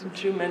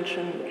 didn't you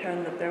mention,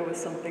 Ken, that there was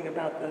something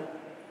about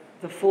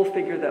the full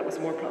figure that was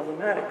more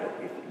problematic?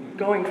 That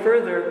going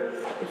further,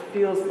 it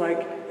feels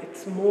like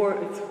it's more,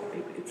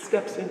 it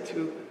steps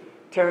into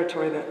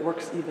territory that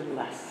works even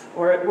less,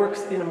 or it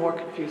works in a more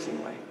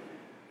confusing way.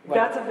 Well,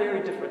 that's a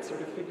very different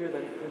sort of figure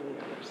than the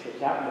others. Is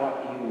that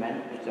what you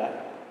meant? Is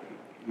that,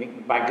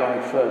 by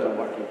going further,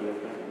 what did you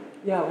mean?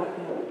 Yeah.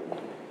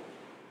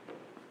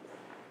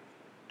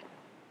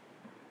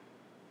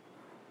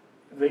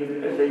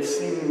 They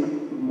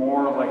seem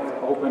more like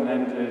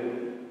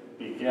open-ended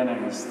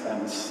beginnings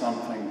than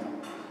something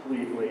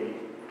completely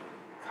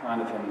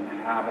kind of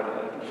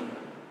inhabited.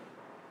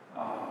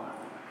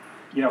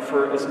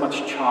 For as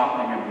much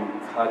chopping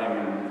and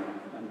cutting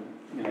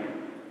and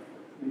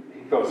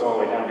it goes all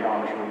the way down to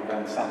geometry,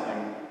 then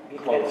something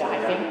close.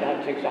 I think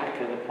that's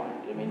exactly the point.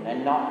 I mean, they're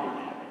not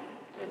inhabited.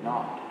 They're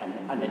not.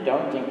 And I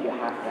don't think you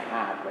have to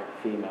have a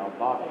female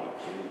body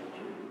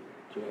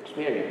to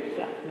experience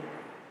that.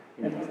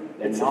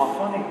 It's a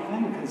funny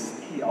thing, because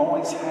he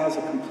always has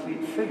a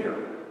complete figure,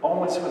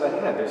 always with a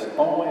head. There's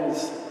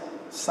always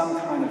some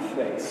kind of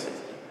face.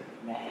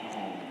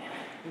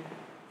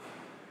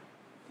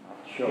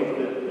 Sure.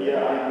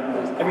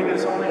 I mean,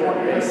 there's only one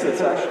piece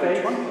that's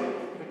actually truncated.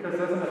 Because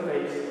doesn't a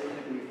face,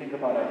 we think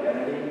about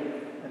identity,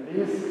 and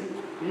these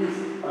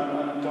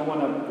I don't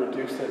want to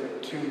reduce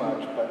it too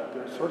much, but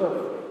they're sort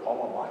of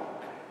all alike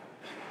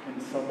in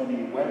so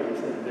many ways,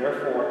 and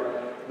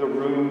therefore the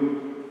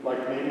room,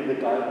 like maybe the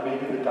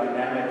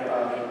dynamic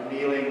of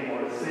kneeling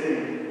or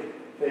sitting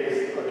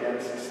face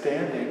against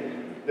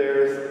standing,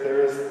 there's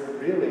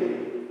really,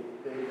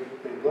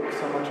 they look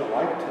so much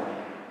alike to me,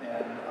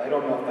 and I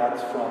don't know if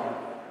that's from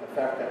the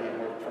fact that he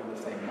worked from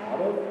the same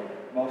model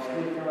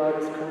mostly throughout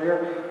his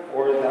career,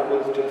 or that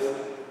was just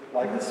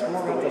like this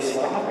more about the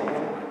stopping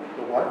point.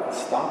 The what? The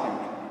stopping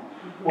point.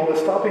 Well, the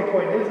stopping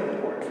point is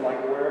important. Like,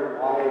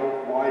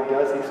 why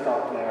does he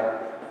stop there?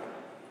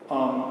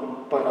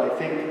 But I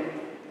think,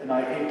 and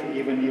I hate to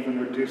even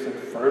reduce it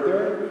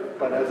further,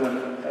 but as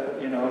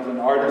an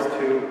artist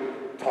who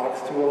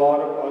talks to a lot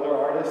of other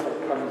artists,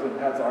 or comes and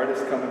has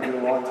artists come and do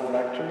lots of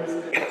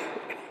lectures,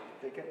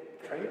 they get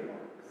trademarks.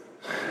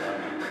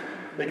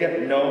 They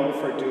get known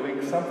for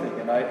doing something,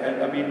 and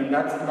I mean,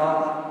 that's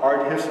not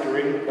art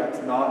history. That's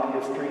not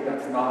history.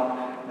 That's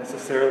not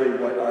necessarily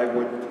what I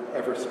would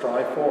ever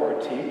strive for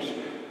or teach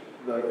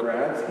the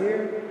grads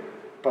here.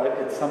 But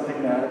it's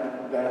something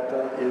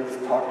that is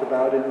talked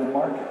about in the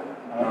market.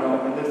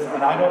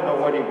 And I don't know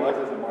what he was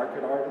as a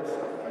market artist.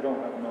 I don't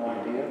have no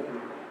idea.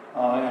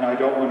 And I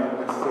don't want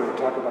to necessarily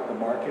talk about the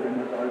market in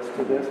regards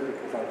to this,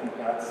 because I think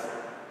that's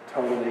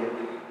totally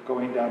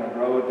going down a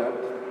road that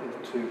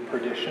is to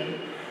perdition.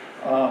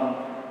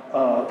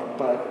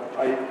 But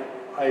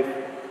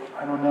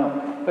I don't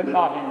know. But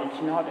Martin,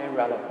 it's not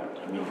irrelevant.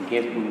 I mean,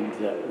 given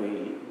that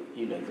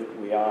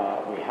we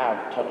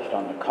have touched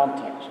on the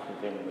context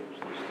within which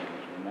these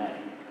things were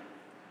made,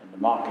 and the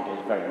market is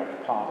very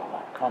much part of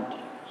that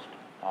context.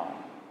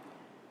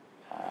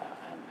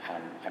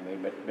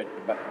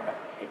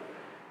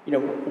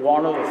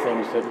 One of the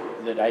things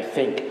that I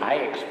think I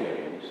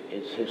experience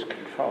is his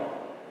control.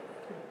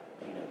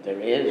 There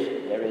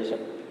is a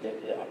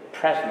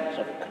presence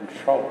of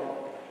control.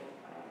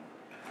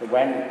 So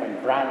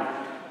when Brandt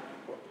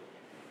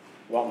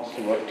wants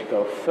the work to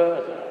go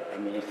further, I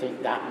mean, I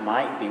think that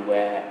might be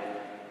where,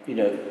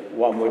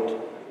 one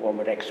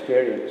would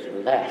experience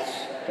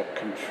less the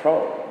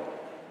control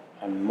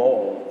and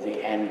more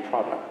the end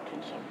product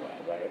in some way,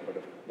 where it would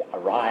have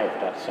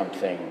arrived at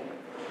something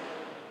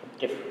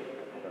different.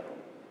 I don't know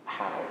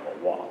how or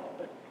what,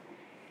 but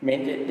I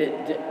mean,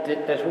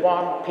 there's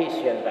one piece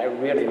here that I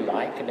really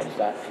like, and it's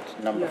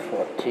number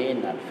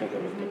 14, that figure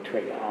with the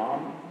twig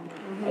arm.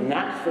 And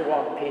that's the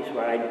one piece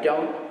where I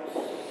don't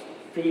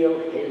feel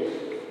his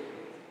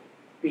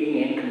being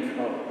in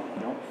control. I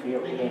don't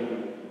feel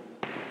him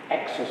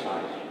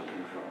exercising